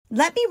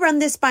Let me run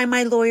this by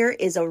my lawyer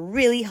is a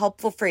really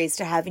helpful phrase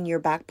to have in your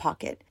back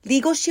pocket.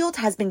 Legal Shield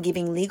has been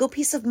giving legal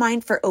peace of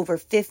mind for over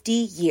 50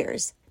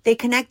 years. They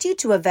connect you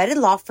to a vetted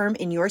law firm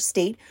in your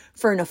state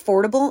for an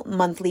affordable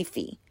monthly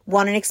fee.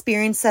 Want an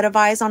experienced set of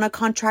eyes on a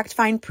contract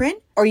fine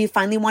print? Or you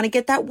finally want to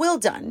get that will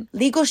done?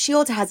 Legal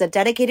Shield has a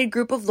dedicated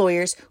group of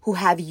lawyers who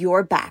have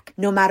your back,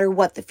 no matter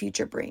what the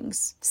future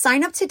brings.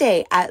 Sign up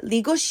today at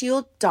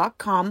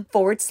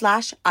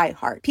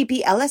LegalShield.com/iHeart.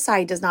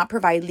 PPLSI does not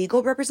provide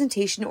legal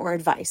representation or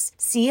advice.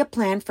 See a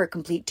plan for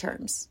complete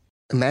terms.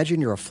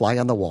 Imagine you're a fly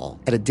on the wall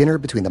at a dinner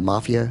between the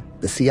mafia,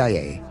 the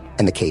CIA,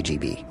 and the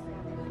KGB.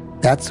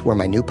 That's where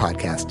my new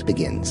podcast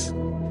begins.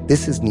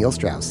 This is Neil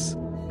Strauss,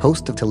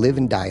 host of To Live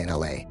and Die in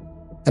LA.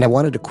 And I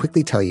wanted to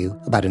quickly tell you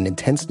about an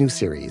intense new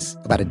series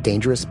about a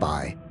dangerous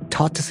spy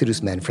taught to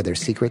seduce men for their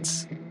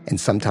secrets and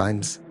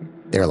sometimes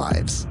their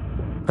lives.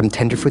 From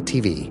Tenderfoot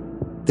TV,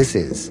 this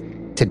is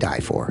To Die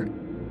For.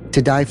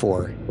 To Die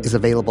For is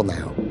available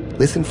now.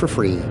 Listen for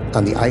free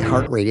on the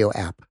iHeartRadio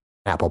app,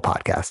 Apple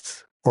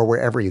Podcasts, or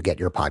wherever you get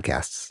your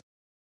podcasts.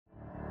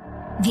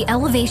 The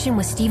Elevation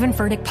with Stephen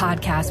Furtick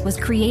podcast was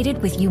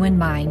created with you in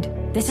mind.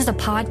 This is a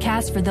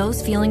podcast for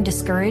those feeling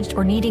discouraged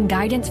or needing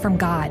guidance from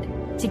God.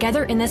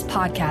 Together in this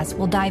podcast,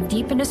 we'll dive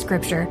deep into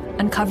Scripture,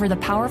 uncover the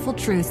powerful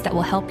truths that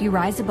will help you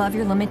rise above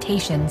your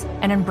limitations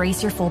and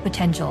embrace your full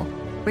potential.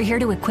 We're here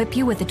to equip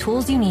you with the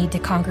tools you need to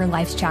conquer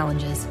life's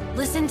challenges.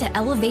 Listen to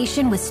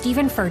Elevation with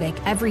Stephen Furtick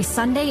every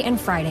Sunday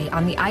and Friday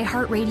on the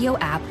iHeartRadio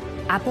app,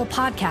 Apple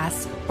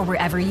Podcasts, or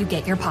wherever you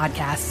get your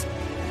podcasts.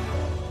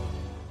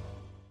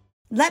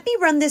 Let me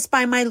run this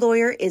by my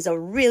lawyer is a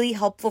really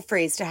helpful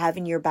phrase to have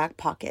in your back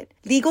pocket.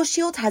 Legal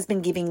Shield has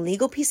been giving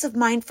legal peace of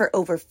mind for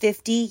over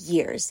 50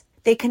 years.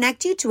 They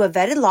connect you to a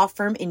vetted law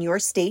firm in your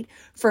state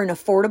for an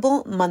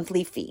affordable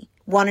monthly fee.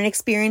 Want an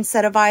experienced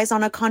set of eyes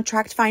on a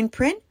contract fine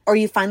print? Or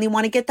you finally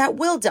want to get that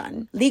will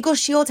done? Legal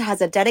Shield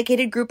has a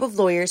dedicated group of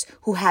lawyers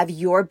who have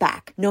your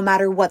back, no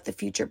matter what the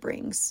future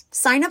brings.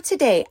 Sign up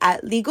today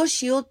at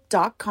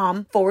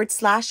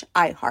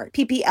LegalShield.com/iHeart.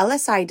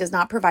 PPLSI does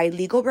not provide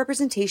legal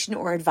representation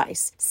or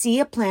advice. See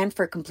a plan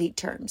for complete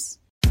terms.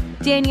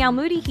 Danielle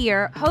Moody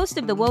here, host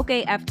of the Woke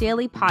AF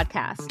Daily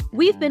podcast.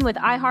 We've been with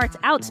iHeart's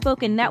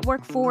Outspoken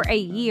Network for a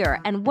year,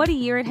 and what a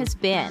year it has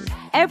been.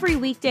 Every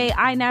weekday,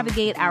 I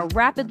navigate our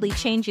rapidly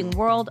changing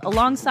world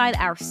alongside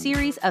our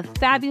series of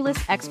fabulous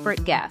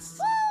expert guests.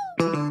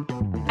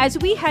 As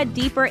we head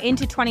deeper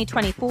into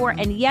 2024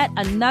 and yet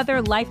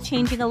another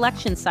life-changing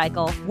election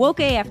cycle, Woke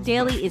AF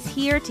Daily is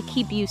here to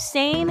keep you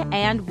sane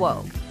and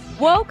woke.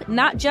 Woke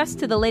not just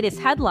to the latest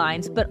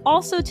headlines, but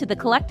also to the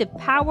collective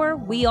power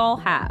we all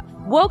have.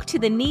 Woke to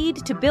the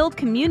need to build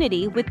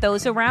community with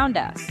those around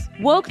us.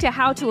 Woke to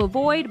how to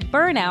avoid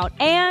burnout,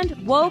 and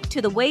woke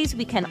to the ways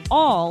we can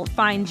all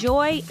find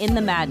joy in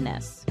the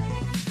madness.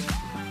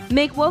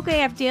 Make Woke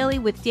AF Daily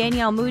with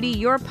Danielle Moody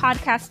your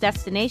podcast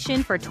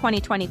destination for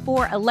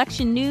 2024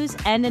 election news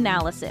and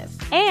analysis.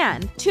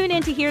 And tune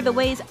in to hear the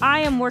ways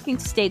I am working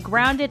to stay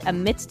grounded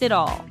amidst it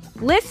all.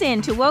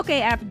 Listen to Woke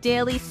AF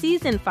Daily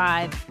Season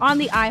 5 on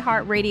the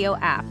iHeartRadio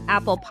app,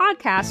 Apple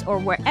Podcasts, or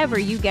wherever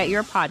you get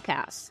your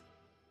podcasts.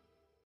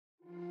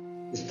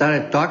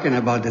 Started talking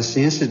about this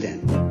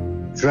incident.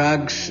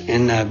 Drugs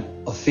and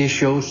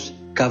officials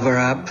cover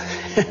up.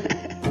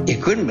 You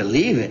couldn't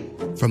believe it.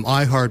 From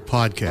iHeart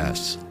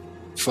Podcasts.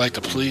 It's like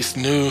the police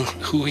knew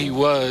who he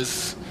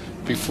was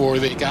before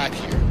they got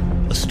here.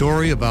 A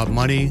story about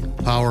money,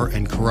 power,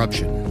 and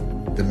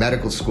corruption. The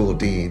medical school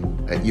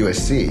dean at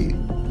USC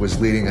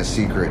was leading a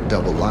secret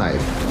double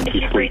life.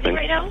 He's breathing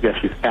right now? Yes,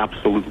 he's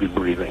absolutely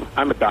breathing.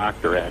 I'm a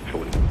doctor,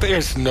 actually.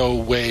 There's no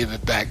way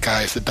that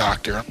guy's a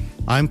doctor.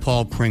 I'm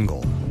Paul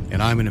Pringle,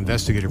 and I'm an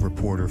investigative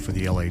reporter for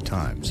the LA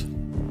Times.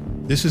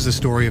 This is the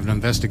story of an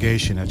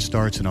investigation that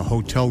starts in a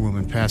hotel room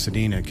in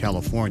Pasadena,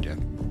 California,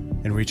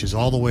 and reaches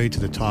all the way to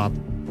the top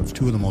of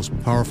two of the most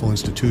powerful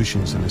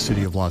institutions in the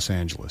city of Los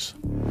Angeles.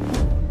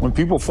 When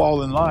people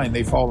fall in line,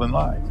 they fall in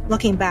line.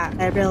 Looking back,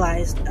 I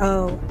realized,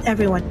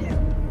 everyone knew.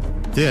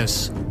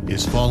 This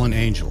is Fallen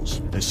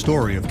Angels, a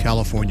story of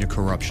California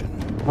corruption.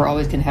 We're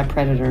always going to have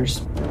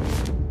predators.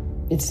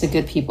 It's the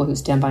good people who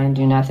stand by and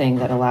do nothing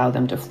that allow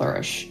them to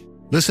flourish.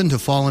 Listen to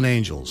Fallen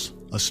Angels,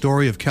 a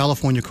story of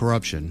California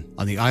corruption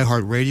on the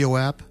iHeartRadio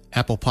app,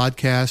 Apple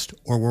Podcast,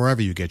 or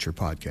wherever you get your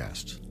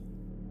podcasts.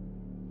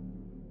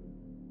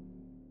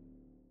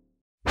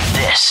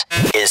 This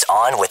is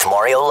On with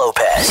Mario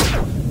Lopez.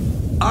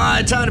 All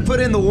right, time to put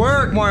in the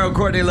work. Mario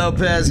Courtney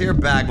Lopez here,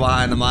 back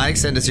behind the mic.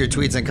 Send us your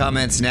tweets and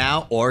comments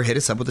now, or hit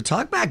us up with the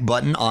talkback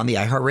button on the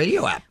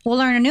iHeartRadio app. We'll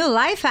learn a new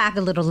life hack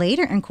a little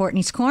later in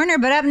Courtney's Corner,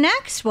 but up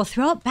next, we'll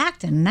throw it back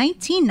to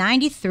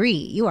 1993.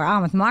 You are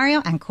on with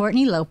Mario and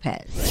Courtney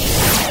Lopez.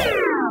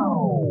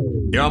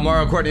 You're on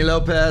Mario Courtney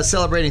Lopez,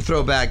 celebrating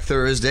Throwback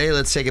Thursday.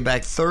 Let's take it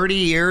back 30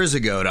 years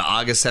ago to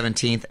August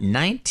 17th,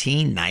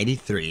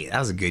 1993. That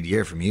was a good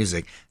year for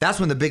music. That's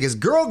when the biggest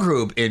girl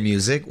group in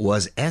music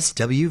was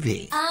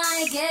SWV.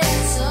 I get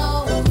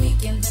so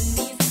weak in the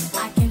knees,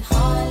 I can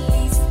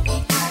hardly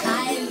speak.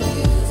 I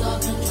lose all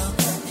control,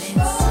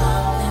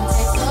 then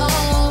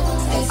something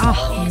takes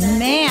Oh,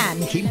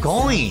 man. Keep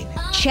going.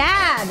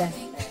 Chad.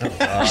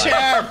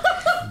 Chad.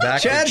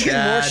 Back Chad to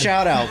getting more Chad.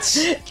 shout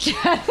outs.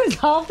 Chad was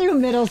all through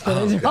middle school.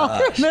 Oh, These are all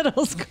gosh. through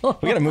middle school.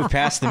 We got to move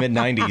past the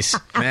mid-90s.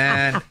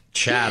 Man,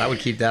 Chad, I would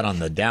keep that on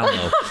the down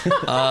low.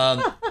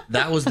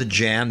 That was the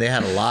jam. They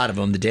had a lot of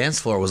them. The dance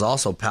floor was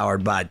also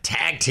powered by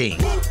Tag Team.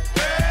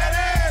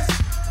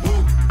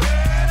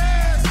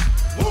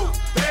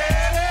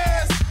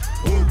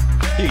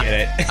 You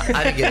get it.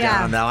 I didn't get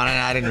down on that one.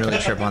 I didn't really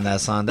trip on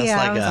that song. That's Yeah,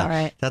 like it was all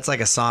right. That's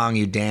like a song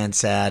you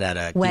dance at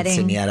a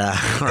Wedding.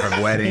 quinceañera or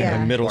a wedding.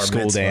 Yeah. A middle or a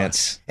school mitzvah.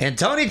 dance. And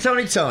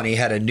Tony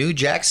had a New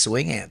Jack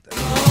Swing anthem.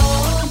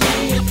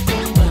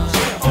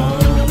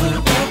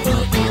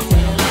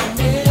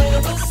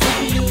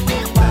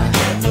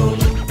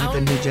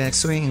 The New Jack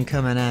Swing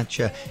coming at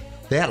you.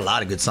 They had a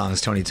lot of good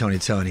songs, Tony.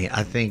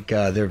 I think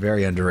they're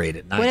very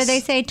underrated. Nice. What did they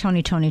say?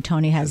 Tony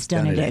has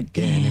done it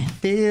again. It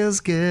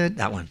feels good.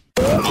 That one.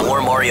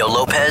 More Mario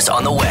Lopez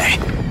on the way.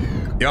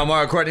 Yo,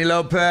 Mario, Courtney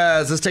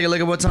Lopez. Let's take a look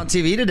at what's on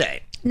TV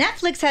today.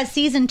 Netflix has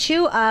season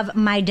 2 of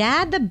My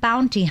Dad the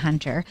Bounty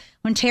Hunter.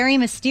 When Terry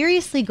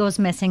mysteriously goes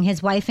missing,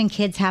 his wife and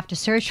kids have to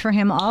search for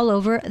him all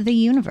over the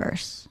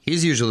universe.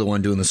 He's usually the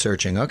one doing the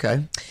searching.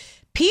 Okay.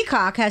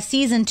 Peacock has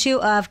season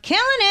 2 of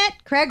Killing It.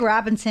 Craig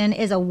Robinson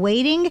is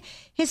awaiting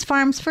his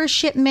farm's first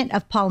shipment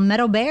of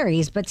palmetto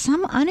berries, but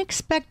some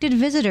unexpected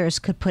visitors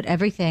could put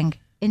everything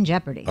in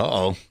jeopardy.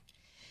 Uh-oh.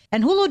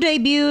 And Hulu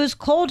debuts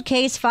Cold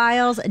Case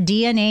Files,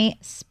 DNA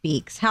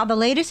Speaks, how the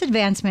latest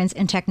advancements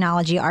in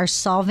technology are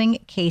solving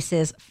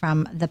cases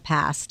from the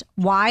past.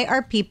 Why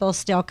are people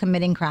still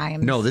committing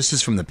crimes? No, this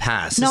is from the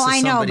past. No, this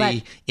is I know,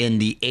 somebody in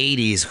the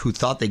 80s who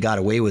thought they got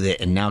away with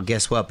it, and now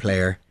guess what,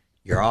 player?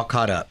 You're all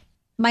caught up.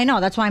 I know.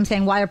 That's why I'm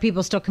saying, why are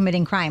people still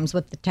committing crimes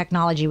with the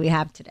technology we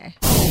have today?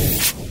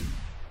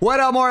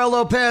 What up, Mario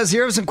Lopez?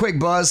 Here's some quick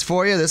buzz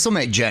for you. This will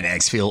make Gen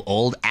X feel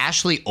old.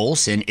 Ashley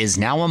Olsen is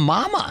now a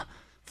mama.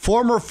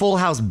 Former Full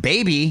House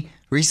baby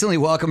recently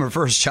welcomed her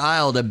first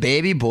child, a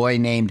baby boy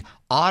named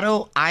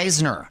Otto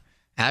Eisner.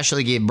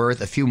 Ashley gave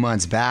birth a few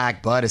months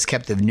back, but has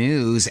kept the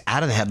news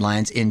out of the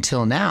headlines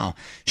until now.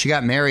 She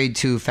got married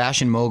to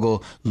fashion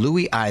mogul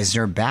Louis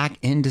Eisner back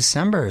in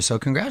December, so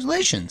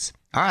congratulations.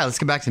 All right, let's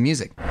get back to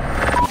music.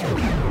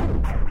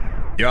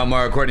 Yo, I'm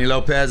Mario Courtney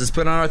Lopez. Let's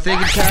put on our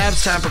thinking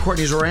caps. Time for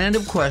Courtney's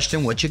random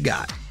question. What you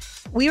got?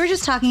 We were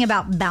just talking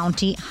about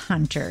bounty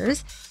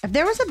hunters. If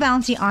there was a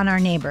bounty on our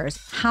neighbors,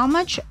 how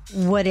much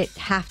would it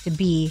have to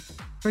be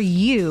for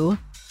you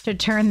to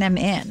turn them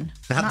in?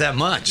 Not that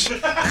much.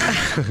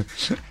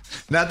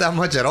 Not that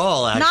much at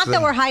all, actually. Not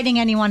that we're hiding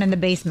anyone in the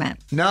basement.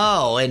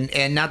 No,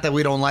 and not that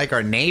we don't like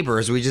our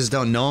neighbors. We just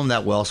don't know them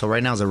that well. So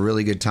right now is a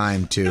really good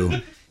time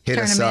to hit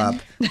Turn us them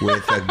up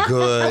with a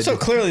good Also,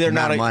 clearly they're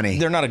amount not of money.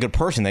 They're not a good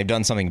person. They've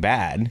done something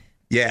bad.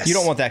 Yes. You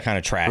don't want that kind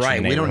of trash Right,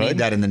 in the we don't neighborhood.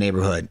 need that in the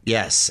neighborhood.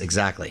 Yes,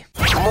 exactly.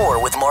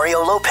 More with Mario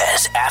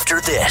Lopez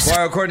after this.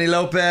 Mario Courtney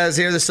Lopez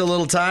here. There's still a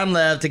little time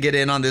left to get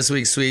in on this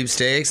week's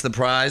sweepstakes. The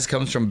prize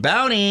comes from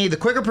Bounty, the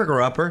quicker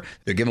picker-upper.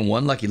 They're giving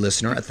one lucky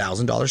listener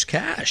 $1,000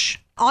 cash.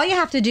 All you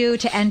have to do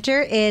to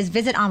enter is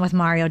visit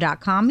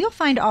onwithmario.com. You'll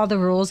find all the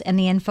rules and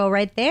the info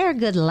right there.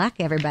 Good luck,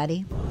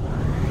 everybody.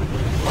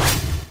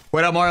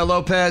 What up, Mario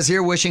Lopez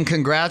here, wishing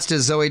congrats to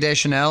Zoe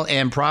Deschanel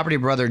and property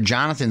brother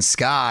Jonathan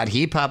Scott.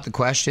 He popped the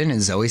question,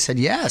 and Zoe said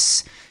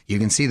yes. You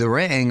can see the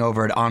ring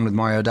over at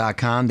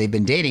onwithmario.com. They've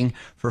been dating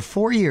for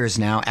 4 years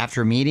now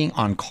after meeting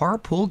on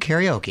Carpool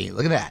Karaoke.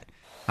 Look at that.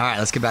 All right,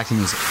 let's get back to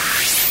music.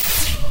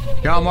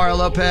 Yo, Mario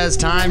Lopez,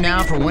 time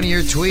now for one of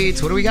your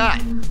tweets. What do we got?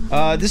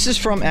 This is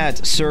from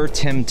at Sir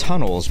Tim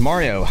Tunnels.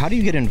 Mario, how do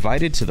you get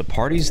invited to the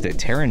parties that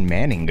Taryn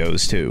Manning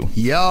goes to?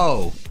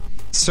 Yo,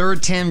 Sir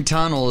Tim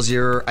Tunnels,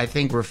 you're, I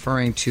think,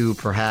 referring to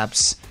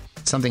perhaps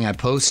something I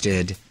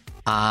posted.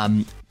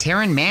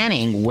 Taryn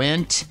Manning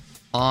went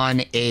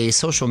on a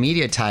social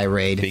media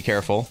tirade. Be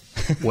careful.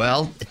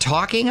 Well,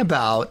 talking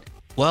about,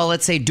 well,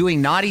 let's say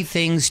doing naughty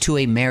things to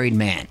a married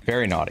man.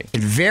 Very naughty.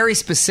 Very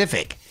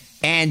specific.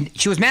 And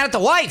she was mad at the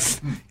wife.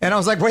 And I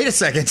was like, wait a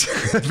second.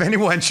 If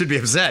anyone should be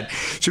upset,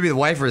 it should be the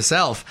wife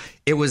herself.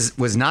 It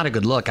was not a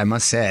good look, I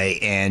must say.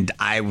 And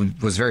I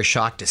was very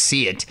shocked to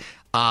see it.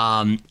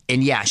 And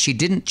yeah, she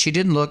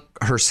didn't look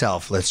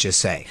herself, let's just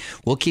say.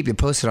 We'll keep you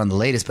posted on the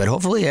latest, but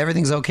hopefully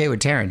everything's okay with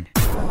Taryn.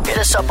 Hit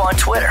us up on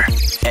Twitter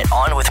at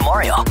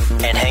OnWithMario.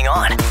 And hang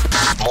on,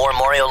 more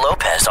Mario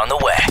Lopez on the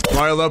way.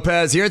 Mario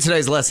Lopez here.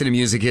 Today's lesson in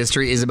music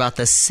history is about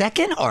the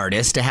second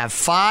artist to have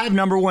 5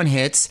 #1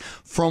 hits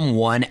from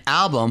one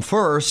album.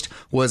 First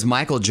was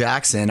Michael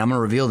Jackson. I'm going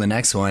to reveal the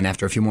next one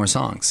after a few more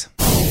songs.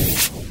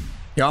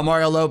 Yo, I'm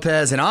Mario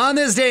Lopez, and on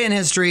this day in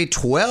history,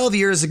 12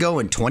 years ago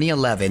in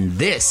 2011,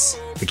 this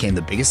became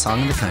the biggest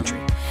song in the country.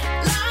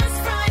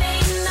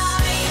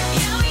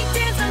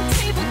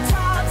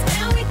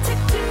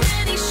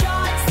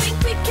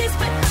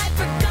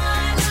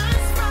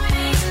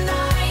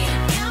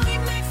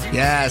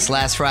 Yes,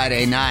 Last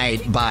Friday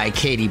Night by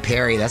Katy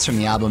Perry. That's from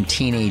the album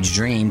Teenage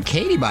Dream.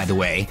 Katy, by the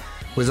way,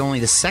 was only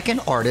the second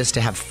artist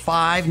to have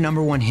 5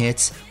 #1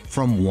 hits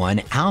from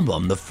one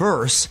album. The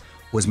first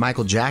was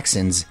Michael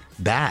Jackson's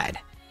Bad.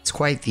 It's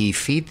quite the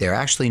feat there.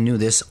 I actually knew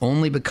this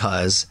only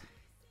because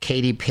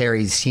Katy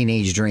Perry's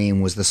Teenage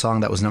Dream was the song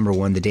that was number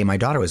one the day my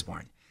daughter was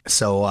born.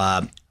 So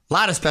a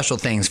lot of special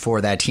things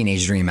for that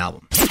Teenage Dream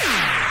album.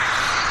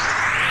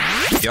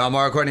 Yo,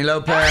 I'm Courtney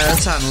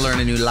Lopez. Time to learn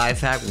a new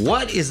life hack.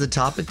 What is the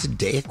topic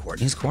today at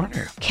Courtney's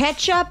Corner?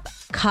 Ketchup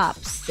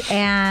cups.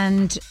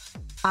 And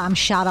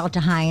shout out to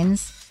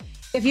Heinz.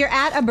 If you're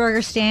at a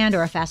burger stand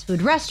or a fast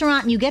food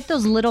restaurant and you get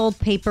those little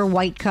paper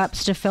white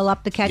cups to fill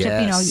up the ketchup,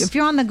 Yes. you know, if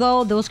you're on the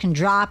go, those can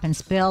drop and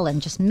spill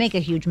and just make a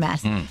huge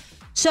mess.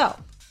 So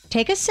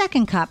take a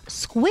second cup,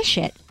 squish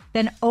it,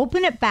 then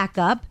open it back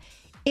up.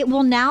 It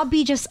will now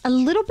be just a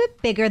little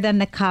bit bigger than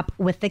the cup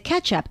with the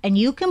ketchup, and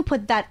you can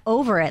put that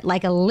over it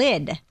like a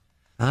lid.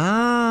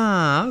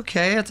 Ah,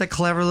 okay. That's a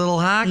clever little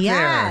hack there.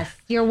 Yes,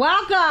 you're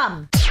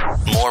welcome.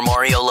 More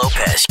Mario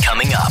Lopez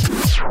coming up.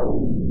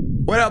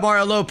 What up,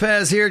 Mario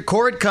Lopez here.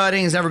 Cord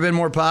cutting has never been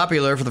more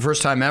popular. For the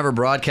first time ever,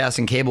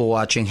 broadcasting cable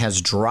watching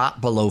has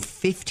dropped below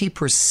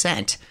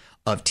 50%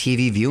 of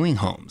TV viewing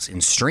homes.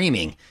 And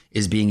streaming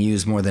is being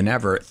used more than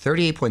ever.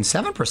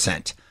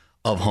 38.7%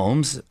 of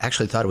homes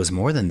actually thought it was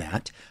more than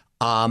that.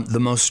 The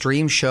most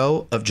streamed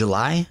show of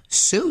July,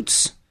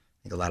 Suits. I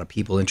think a lot of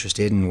people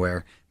interested in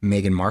where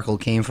Meghan Markle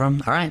came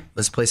from. All right,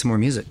 let's play some more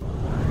music.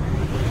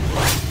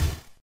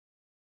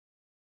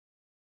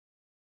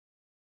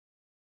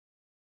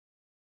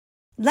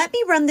 Let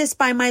me run this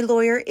by my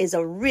lawyer is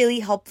a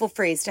really helpful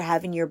phrase to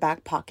have in your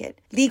back pocket.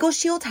 Legal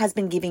Shield has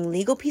been giving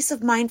legal peace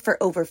of mind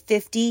for over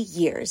 50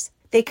 years.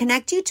 They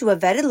connect you to a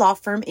vetted law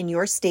firm in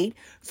your state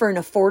for an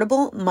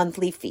affordable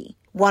monthly fee.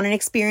 Want an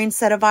experienced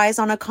set of eyes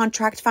on a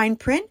contract fine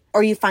print?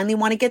 Or you finally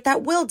want to get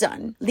that will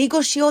done?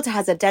 Legal Shield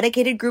has a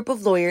dedicated group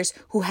of lawyers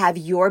who have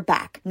your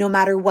back, no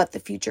matter what the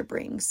future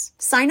brings.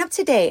 Sign up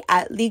today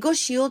at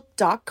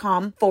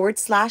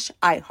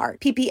LegalShield.com/iHeart.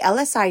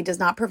 PPLSI does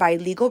not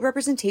provide legal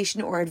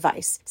representation or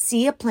advice.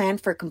 See a plan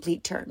for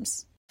complete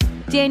terms.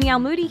 Danielle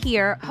Moody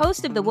here,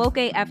 host of the Woke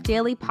AF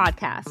Daily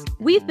podcast.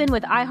 We've been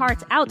with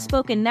iHeart's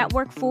Outspoken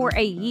Network for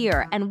a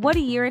year, and what a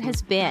year it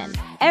has been.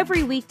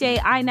 Every weekday,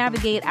 I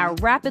navigate our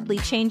rapidly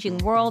changing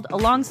world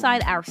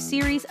alongside our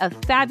series of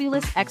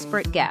fabulous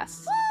expert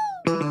guests.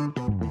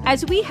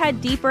 As we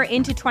head deeper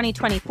into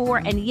 2024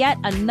 and yet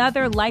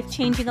another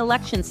life-changing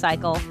election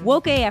cycle,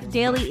 Woke AF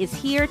Daily is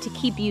here to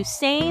keep you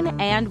sane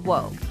and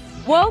woke.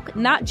 Woke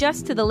not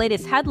just to the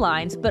latest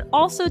headlines, but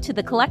also to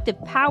the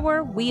collective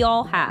power we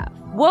all have.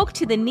 Woke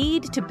to the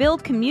need to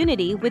build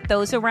community with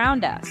those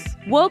around us.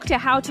 Woke to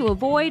how to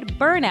avoid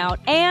burnout,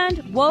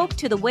 and woke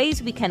to the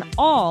ways we can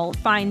all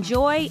find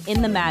joy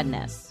in the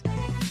madness.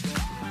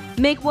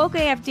 Make Woke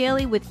AF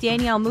Daily with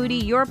Danielle Moody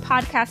your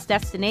podcast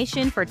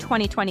destination for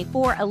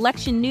 2024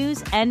 election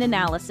news and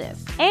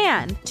analysis.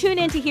 And tune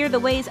in to hear the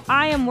ways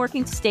I am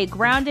working to stay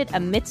grounded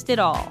amidst it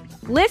all.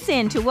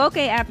 Listen to Woke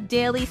AF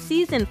Daily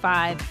Season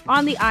 5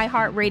 on the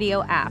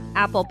iHeartRadio app,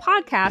 Apple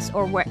Podcasts,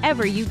 or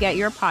wherever you get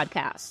your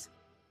podcasts.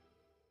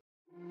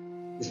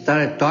 We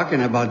started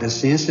talking about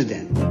this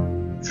incident.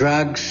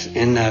 Drugs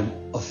and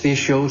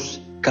officials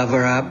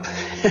cover up.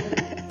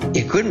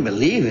 You couldn't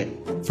believe it.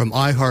 From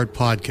iHeart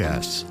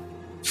Podcasts.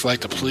 It's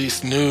like the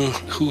police knew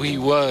who he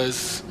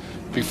was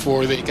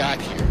before they got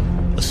here.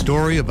 A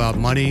story about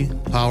money,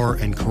 power,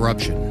 and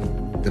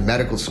corruption. The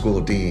medical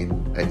school dean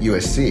at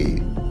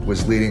USC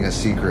was leading a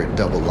secret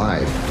double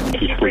life.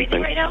 She's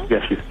breathing right now?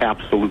 Yes, she's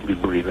absolutely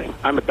breathing.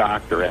 I'm a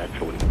doctor,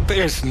 actually.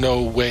 There's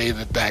no way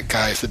that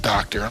guy's a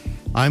doctor.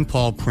 I'm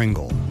Paul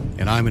Pringle,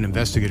 and I'm an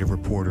investigative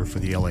reporter for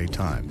the LA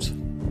Times.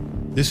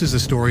 This is the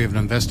story of an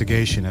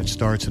investigation that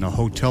starts in a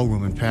hotel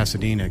room in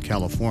Pasadena,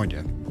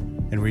 California,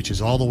 and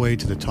reaches all the way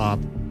to the top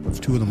of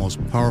two of the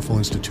most powerful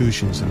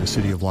institutions in the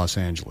city of Los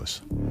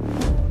Angeles.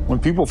 When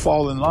people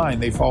fall in line,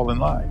 they fall in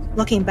line.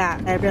 Looking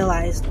back, I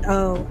realized,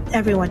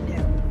 everyone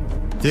knew.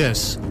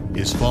 This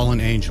is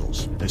Fallen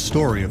Angels, the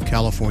story of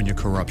California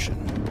corruption.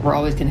 We're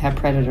always going to have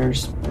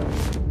predators.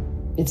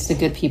 It's the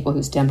good people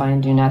who stand by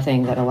and do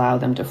nothing that allow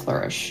them to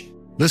flourish.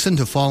 Listen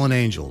to Fallen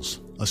Angels,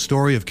 a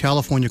story of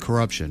California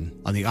corruption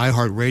on the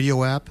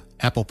iHeartRadio app,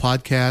 Apple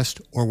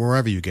Podcast, or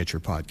wherever you get your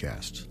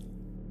podcasts.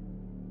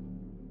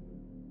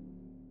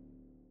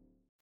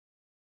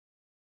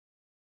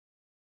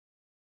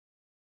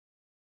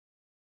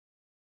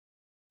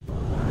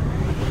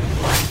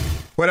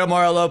 What up,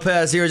 Mario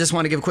Lopez here. Just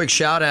want to give a quick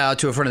shout out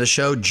to a friend of the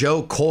show,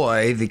 Joe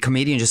Coy. The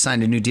comedian just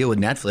signed a new deal with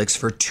Netflix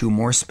for 2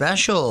 more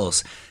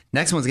specials.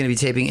 Next one's going to be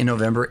taping in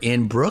November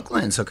in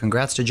Brooklyn, so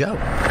congrats to Joe.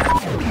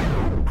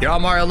 Yo,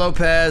 I'm Mario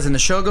Lopez, and the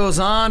show goes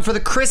on for the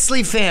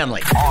Chrisley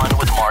family. On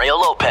with Mario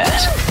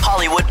Lopez,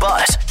 Hollywood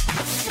Buzz.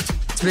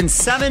 It's been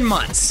 7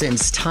 months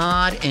since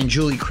Todd and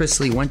Julie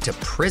Chrisley went to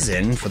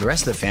prison. For the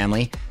rest of the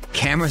family,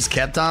 cameras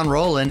kept on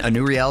rolling. A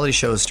new reality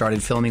show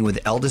started filming with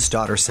eldest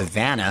daughter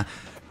Savannah,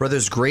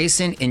 brothers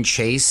Grayson and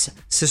Chase,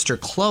 sister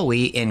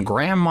Chloe, and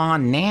grandma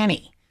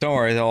Nanny. Don't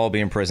worry, they'll all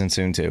be in prison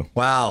soon, too.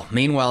 Wow.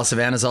 Meanwhile,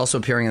 Savannah's also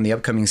appearing on the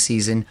upcoming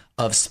season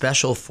of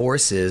Special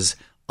Forces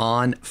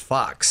on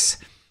Fox.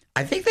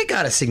 I think they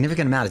got a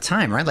significant amount of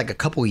time, right? Like a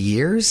couple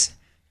years?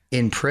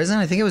 in prison.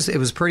 I think it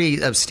was pretty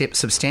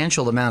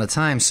substantial amount of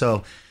time.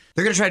 So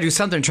they're going to try to do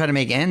something, try to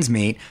make ends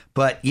meet.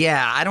 But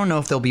yeah, I don't know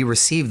if they'll be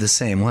received the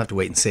same. We'll have to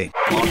wait and see.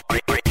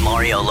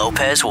 Mario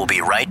Lopez will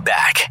be right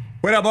back.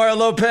 What up, Mario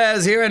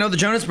Lopez here. I know the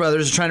Jonas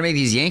Brothers are trying to make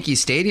these Yankee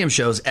Stadium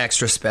shows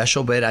extra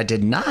special, but I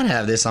did not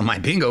have this on my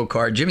bingo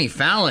card. Jimmy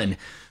Fallon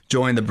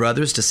joined the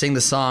brothers to sing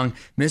the song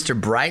Mr.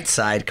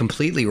 Brightside,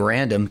 completely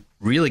random.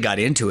 Really got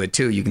into it,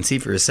 too. You can see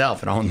for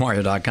yourself at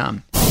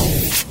onwithmario.com.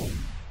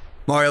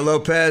 Mario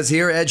Lopez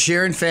here. Ed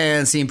Sheeran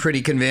fans seem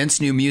pretty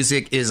convinced new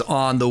music is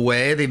on the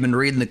way. They've been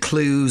reading the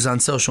clues on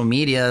social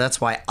media.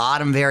 That's why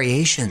Autumn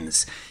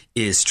Variations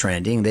is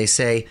trending. They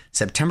say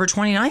September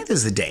 29th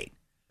is the date.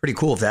 Pretty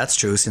cool if that's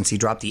true, since he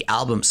dropped the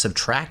album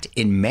Subtract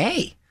in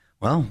May.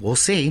 Well, we'll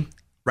see.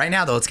 Right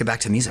now, though, let's get back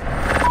to the music.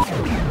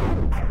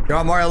 You're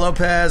on Mario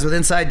Lopez with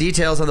inside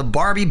details on the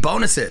Barbie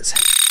bonuses.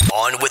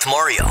 On with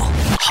Mario,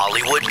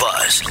 Hollywood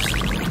Buzz.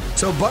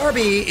 So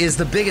Barbie is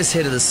the biggest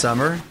hit of the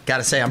summer.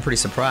 Gotta say, I'm pretty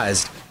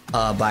surprised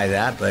by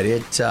that, but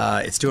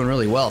it's doing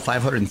really well.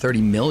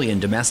 530 million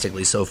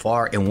domestically so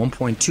far and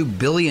 1.2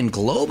 billion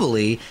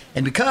globally.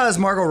 And because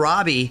Margot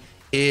Robbie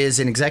is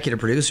an executive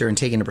producer and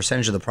taking a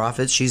percentage of the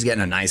profits, she's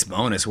getting a nice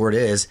bonus. Word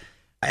is,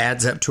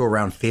 adds up to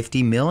around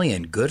 50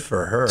 million. Good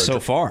for her. So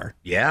far.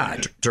 Yeah.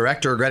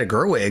 Director Greta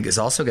Gerwig is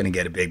also going to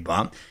get a big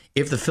bump.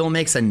 If the film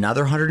makes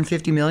another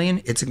 150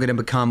 million, it's going to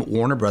become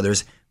Warner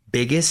Brothers'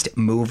 biggest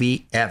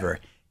movie ever.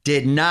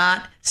 Did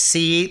not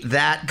see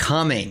that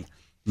coming.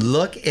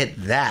 Look at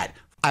that.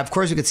 Of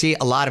course, we could see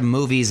a lot of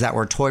movies that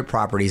were toy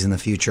properties in the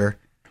future.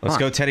 Let's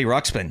go Teddy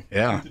Ruxpin.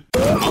 Yeah.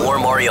 More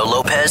Mario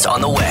Lopez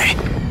on the way.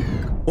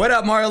 What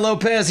up, Mario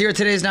Lopez here.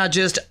 Today's not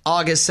just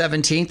August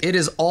 17th. It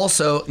is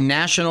also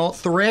National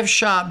Thrift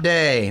Shop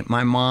Day.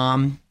 My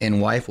mom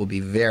and wife will be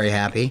very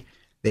happy.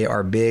 They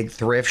are big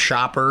thrift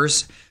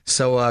shoppers.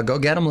 So go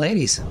get them,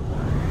 ladies.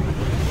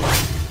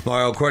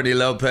 Mario Courtney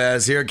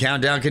Lopez here.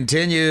 Countdown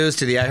continues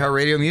to the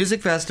iHeartRadio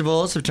Music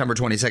Festival, September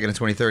 22nd and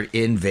 23rd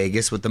in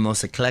Vegas with the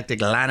most eclectic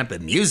lineup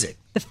of music.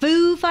 The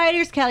Foo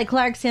Fighters, Kelly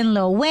Clarkson,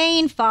 Lil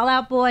Wayne, Fall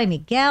Out Boy,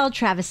 Miguel,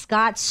 Travis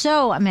Scott,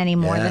 so many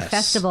more. Yes. The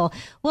festival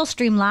will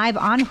stream live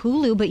on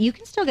Hulu, but you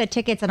can still get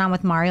tickets at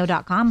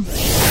onwithmario.com.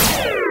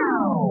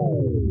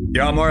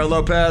 Yo, Mario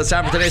Lopez.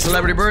 Time for today's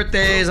celebrity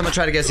birthdays. I'm going to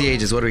try to guess the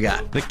ages. What do we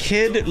got? The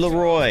Kid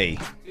Leroy.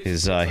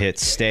 His hit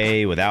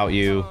Stay Without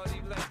You.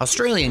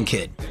 Australian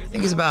kid. I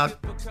think he's about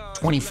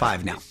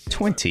 25 now.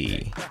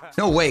 20.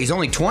 No way. He's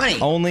only 20.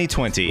 Only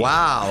 20.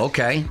 Wow.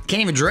 Okay.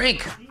 Can't even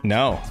drink.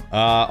 No.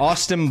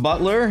 Austin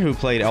Butler, who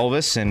played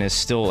Elvis and is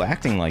still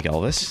acting like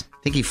Elvis. I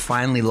think he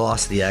finally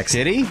lost the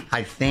accent. Did he?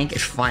 I think it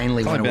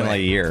finally It's went only been away.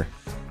 like a year.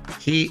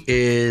 He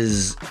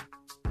is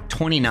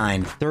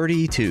 29.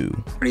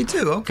 32.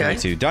 32, okay.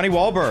 32. Donnie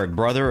Wahlberg,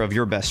 brother of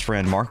your best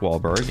friend Mark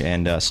Wahlberg,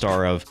 and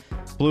star of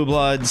Blue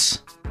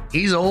Bloods.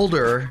 He's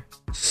older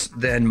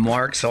than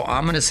Mark, so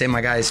I'm going to say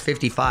my guy is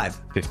 55.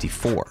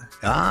 54.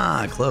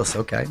 Ah, close,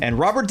 okay. And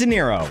Robert De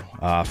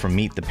Niro from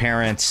Meet the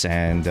Parents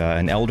and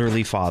an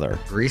elderly father.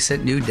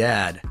 Recent new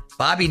dad.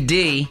 Bobby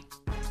D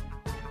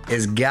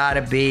has got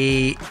to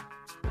be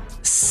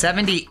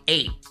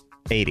 78.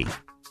 80.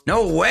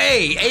 No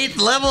way.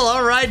 8th level.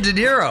 All right, De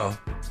Niro.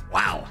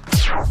 Wow.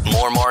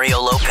 More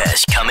Mario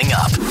Lopez coming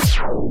up.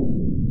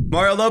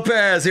 Mario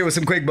Lopez here with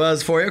some quick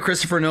buzz for you.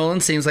 Christopher Nolan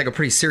seems like a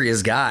pretty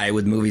serious guy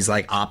with movies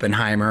like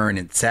Oppenheimer and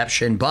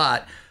Inception,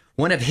 but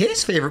one of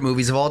his favorite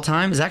movies of all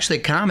time is actually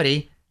a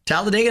comedy,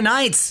 Talladega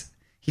Nights.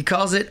 He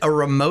calls it a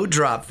remote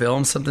drop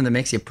film, something that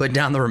makes you put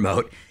down the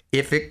remote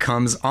if it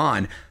comes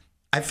on.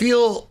 I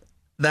feel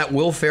that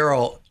Will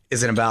Ferrell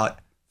is in about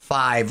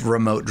 5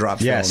 remote drop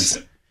films.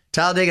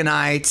 Talladega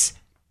Nights,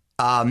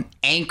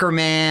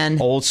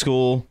 Anchorman.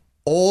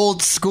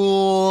 Old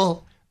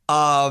School.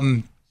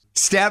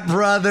 Step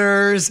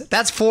Brothers.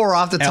 That's 4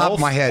 off the top of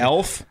my head.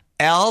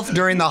 Elf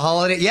during the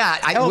holiday.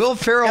 Yeah, Will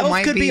Ferrell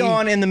might could be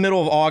on in the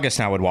middle of August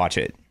and I would watch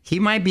it. He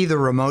might be the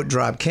remote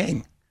drop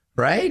king,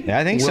 right? Yeah,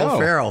 I think so. Will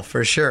Ferrell,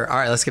 for sure. All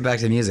right, let's get back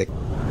to the music.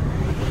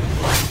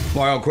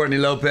 Mario Courtney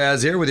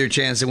Lopez here with your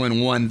chance to win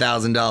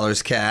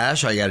 $1,000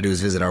 cash. All you got to do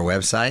is visit our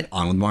website,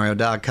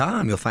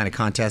 onwithmario.com. You'll find a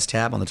contest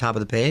tab on the top of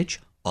the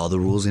page. All the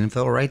rules and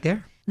info right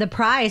there. The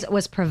prize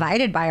was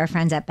provided by our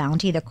friends at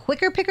Bounty, the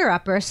quicker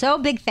picker-upper, so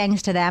big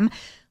thanks to them.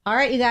 All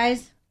right, you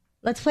guys,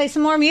 let's play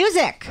some more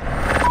music.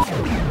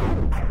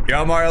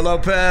 Yo, Mario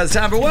Lopez.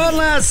 Time for one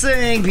last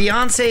thing.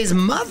 Beyonce's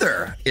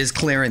mother is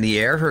clearing the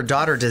air. Her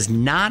daughter does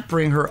not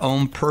bring her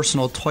own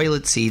personal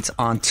toilet seats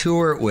on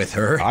tour with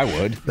her. I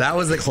would. That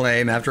was the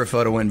claim after a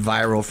photo went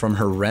viral from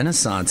her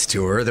Renaissance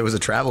tour. There was a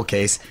travel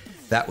case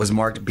that was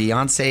marked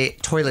Beyonce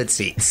toilet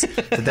seats.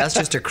 But that's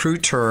just a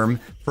crude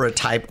term for a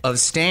type of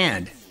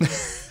stand.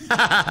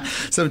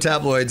 Some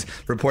tabloids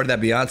reported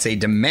that Beyonce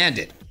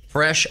demanded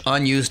fresh,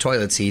 unused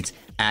toilet seats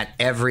at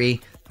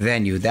every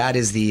venue. That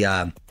is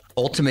the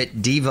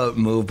ultimate devote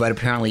move, but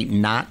apparently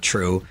not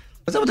true.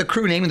 What's up with the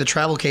crew naming the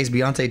travel case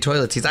Beyonce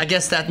toilet seats? I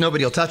guess that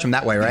nobody will touch them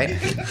that way, right?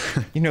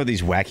 You know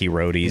these wacky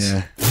roadies.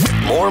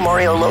 Yeah. More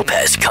Mario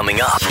Lopez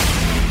coming up.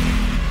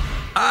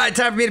 All right,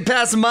 time for me to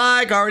pass the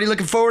mic. Already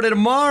looking forward to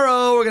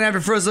tomorrow. We're going to have a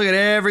first look at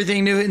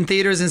everything new in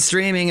theaters and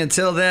streaming.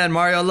 Until then,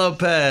 Mario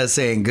Lopez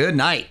saying good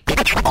night.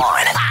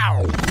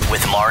 On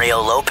with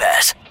Mario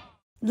Lopez.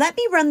 Let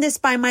me run this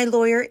by my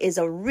lawyer is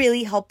a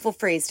really helpful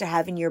phrase to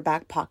have in your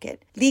back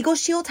pocket. Legal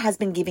Shield has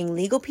been giving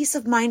legal peace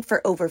of mind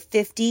for over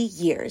 50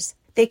 years.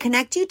 They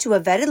connect you to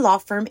a vetted law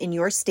firm in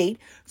your state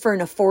for an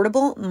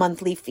affordable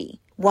monthly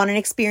fee. Want an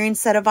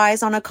experienced set of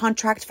eyes on a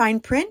contract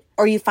fine print?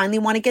 Or you finally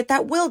want to get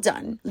that will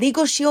done?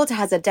 Legal Shield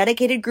has a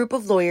dedicated group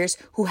of lawyers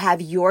who have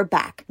your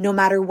back, no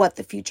matter what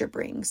the future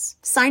brings.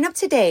 Sign up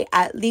today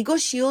at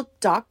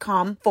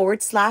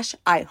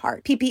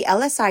LegalShield.com/iHeart.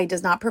 PPLSI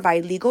does not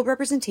provide legal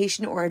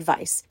representation or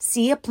advice.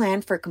 See a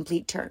plan for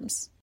complete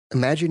terms.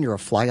 Imagine you're a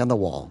fly on the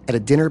wall at a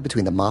dinner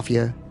between the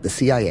mafia, the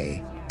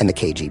CIA, and the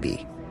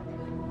KGB.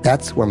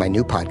 That's where my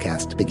new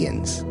podcast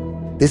begins.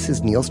 This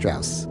is Neil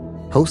Strauss,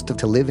 host of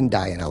To Live and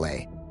Die in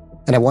LA.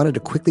 And I wanted to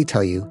quickly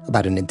tell you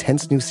about an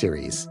intense new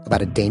series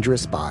about a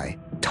dangerous spy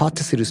taught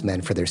to seduce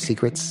men for their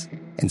secrets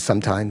and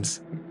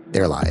sometimes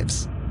their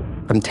lives.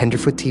 From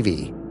Tenderfoot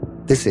TV,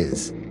 this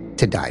is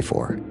To Die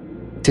For.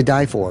 To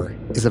Die For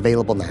is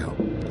available now.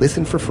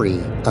 Listen for free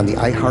on the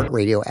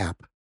iHeartRadio app,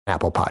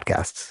 Apple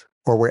Podcasts,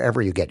 or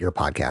wherever you get your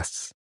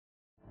podcasts.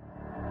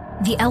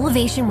 The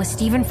Elevation with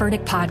Stephen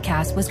Furtick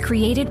podcast was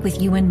created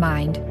with you in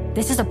mind.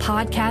 This is a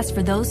podcast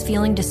for those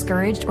feeling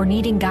discouraged or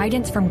needing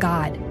guidance from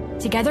God.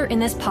 Together in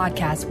this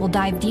podcast, we'll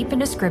dive deep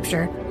into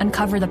Scripture,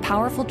 uncover the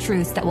powerful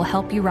truths that will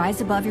help you rise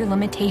above your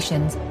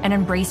limitations and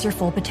embrace your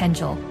full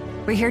potential.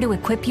 We're here to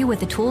equip you with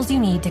the tools you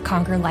need to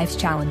conquer life's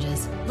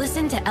challenges.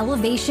 Listen to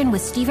Elevation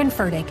with Stephen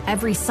Furtick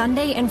every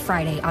Sunday and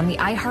Friday on the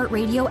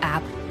iHeartRadio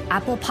app,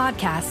 Apple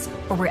Podcasts,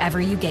 or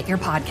wherever you get your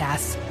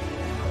podcasts.